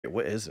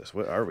what is this?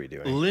 What are we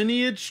doing?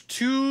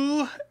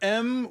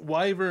 Lineage2M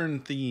Wyvern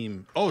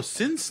theme. Oh,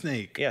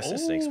 SYNSNAKE. Yeah,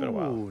 SYNSNAKE's been a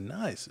while. Oh,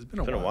 nice. It's been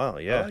a while.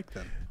 Yeah. I like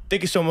them.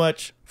 Thank you so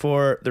much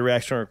for the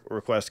reaction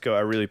request, Go.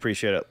 I really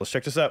appreciate it. Let's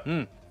check this out.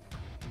 I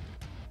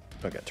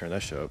gotta turn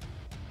that shit up.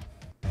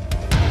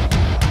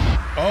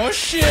 Oh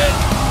shit!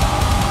 Hey!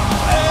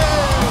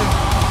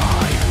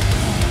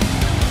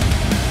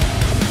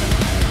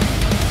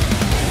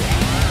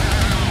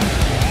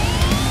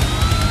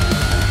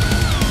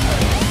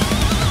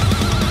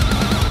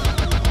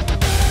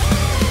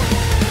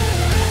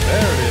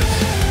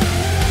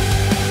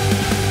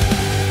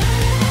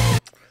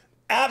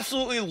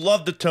 Absolutely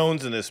love the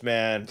tones in this,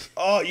 man.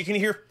 Oh, you can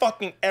hear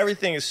fucking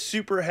everything is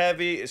super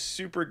heavy, is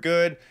super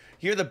good.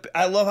 Hear the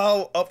I love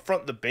how up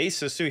front the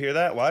bass is too. Hear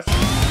that? Watch.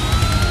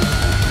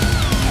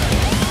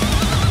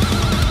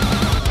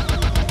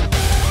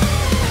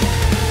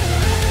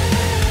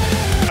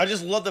 I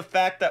just love the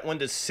fact that when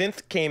the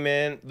synth came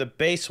in, the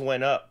bass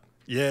went up.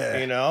 Yeah.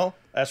 You know?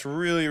 That's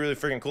really, really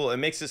freaking cool. It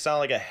makes it sound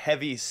like a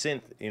heavy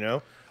synth, you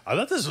know? I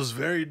thought this was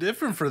very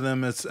different for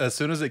them. As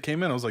soon as it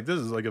came in, I was like, this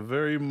is like a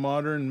very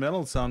modern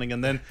metal sounding.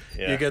 And then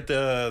you get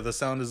the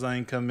sound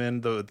design come in,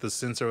 the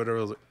synths or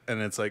whatever,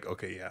 and it's like,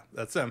 okay, yeah,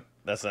 that's them.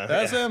 That's them.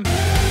 That's them.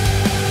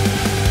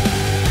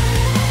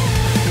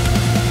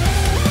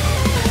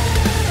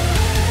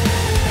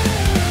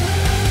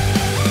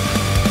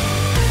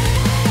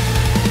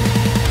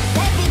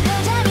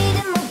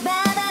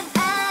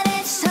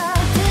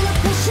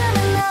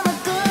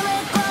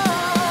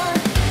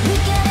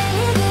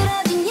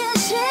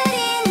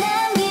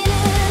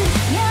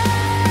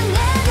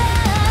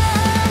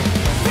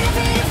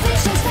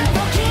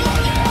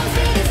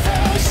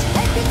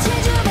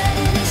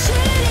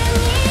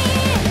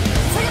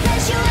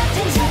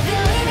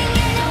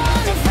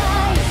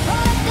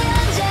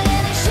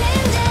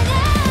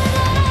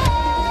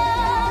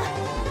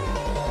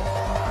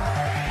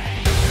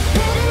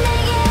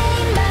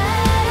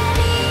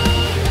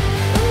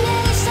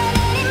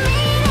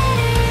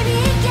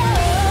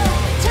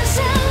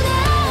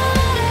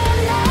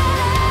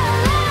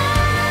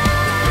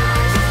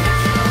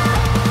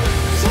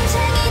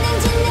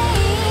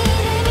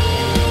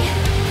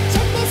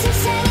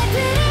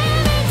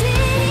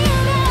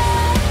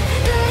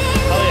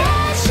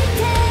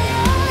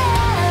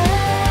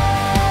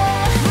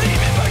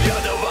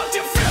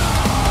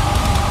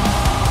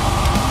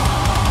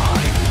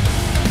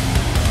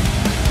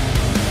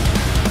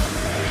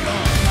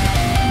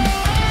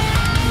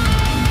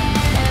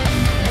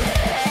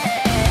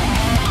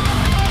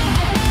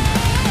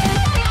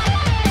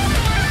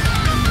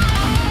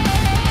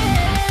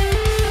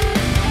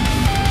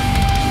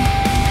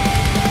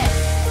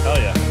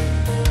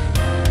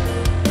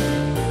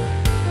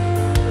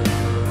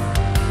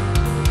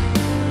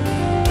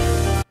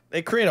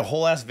 They create a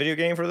whole ass video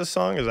game for this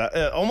song. Is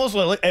that almost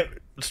like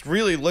it's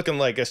really looking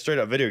like a straight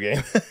up video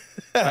game?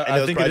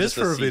 I think it is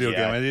for a video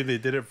game. I think they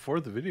did it for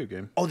the video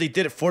game. Oh, they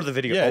did it for the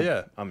video. Yeah, oh,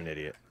 yeah. I'm an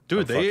idiot,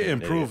 dude. They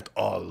improved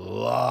a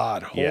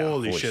lot.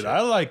 Holy shit!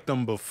 I liked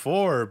them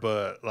before,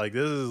 but like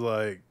this is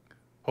like,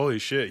 holy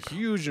shit,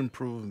 huge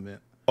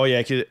improvement. Oh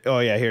yeah, oh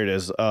yeah. Here it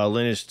is.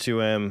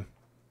 Lineage2M.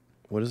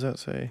 What does that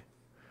say?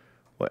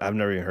 What? I've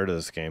never even heard of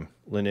this game.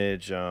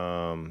 Lineage,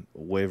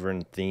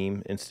 Wyvern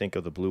theme, Instinct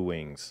of the Blue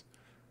Wings.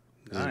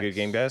 This is a good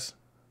game, guys.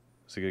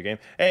 It's a good game.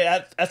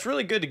 Hey, that's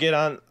really good to get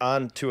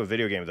on to a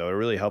video game, though. It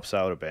really helps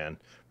out a band,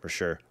 for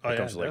sure. When it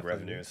comes to like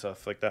revenue and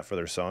stuff like that for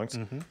their songs.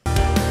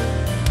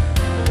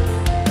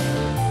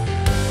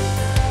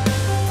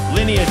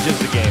 Lineage is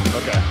the game.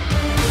 Okay.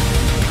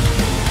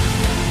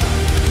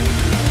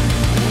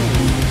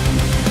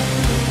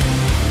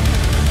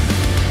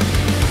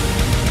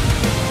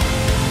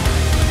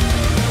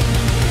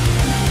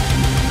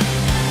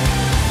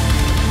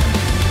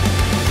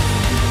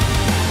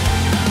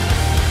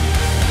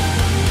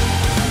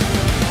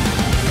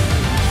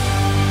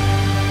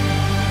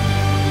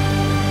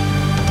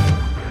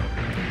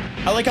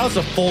 I like how it's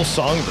a full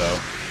song, though.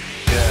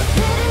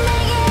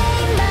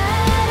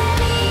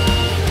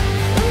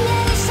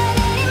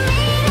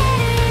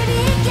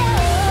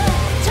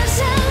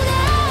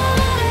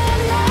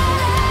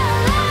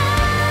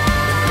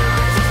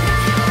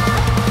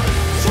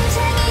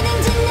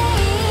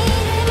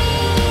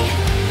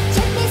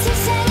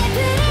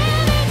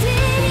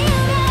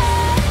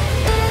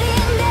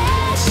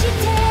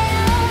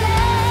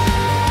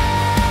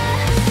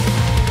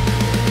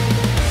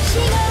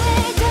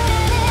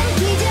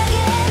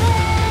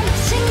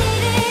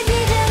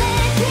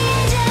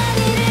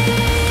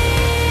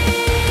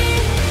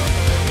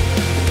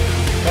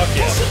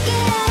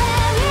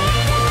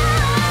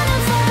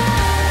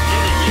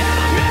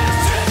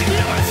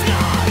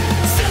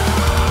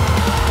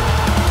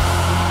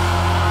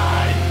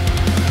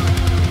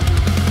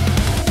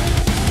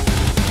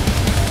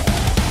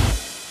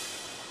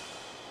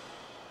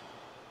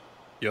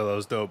 Yo, that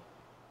was dope.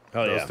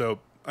 Oh, that was dope.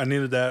 I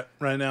needed that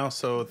right now,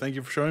 so thank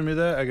you for showing me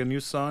that. I got a new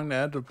song to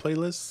add to the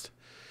playlist.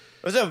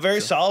 It was a very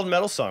solid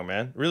metal song,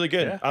 man. Really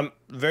good. Yeah. I'm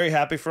very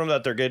happy for them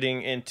that they're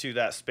getting into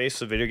that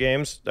space of video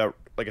games. That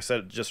like I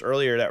said just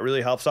earlier, that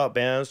really helps out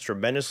bands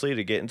tremendously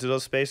to get into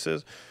those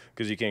spaces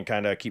because you can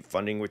kind of keep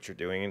funding what you're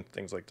doing and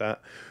things like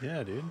that.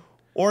 Yeah, dude.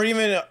 Or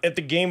even if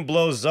the game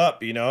blows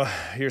up, you know,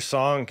 your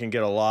song can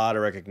get a lot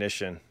of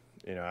recognition,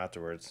 you know,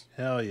 afterwards.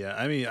 Hell yeah.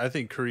 I mean, I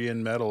think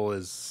Korean metal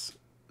is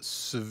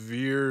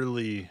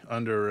severely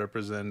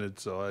underrepresented,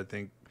 so I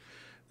think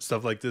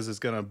stuff like this is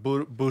going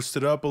to boost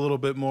it up a little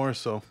bit more,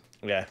 so.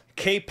 Yeah.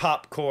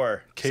 K-pop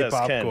core.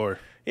 K-pop core.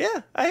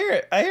 Yeah, I hear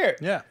it.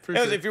 Yeah, for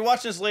sure. sure. If you're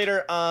watching this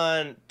later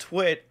on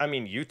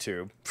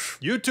YouTube.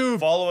 YouTube.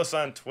 Follow us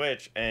on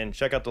Twitch and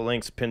check out the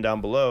links pinned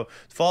down below.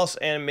 Follow us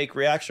and make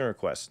reaction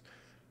requests.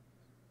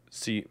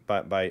 See,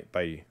 by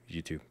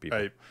YouTube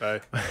people.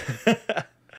 Bye.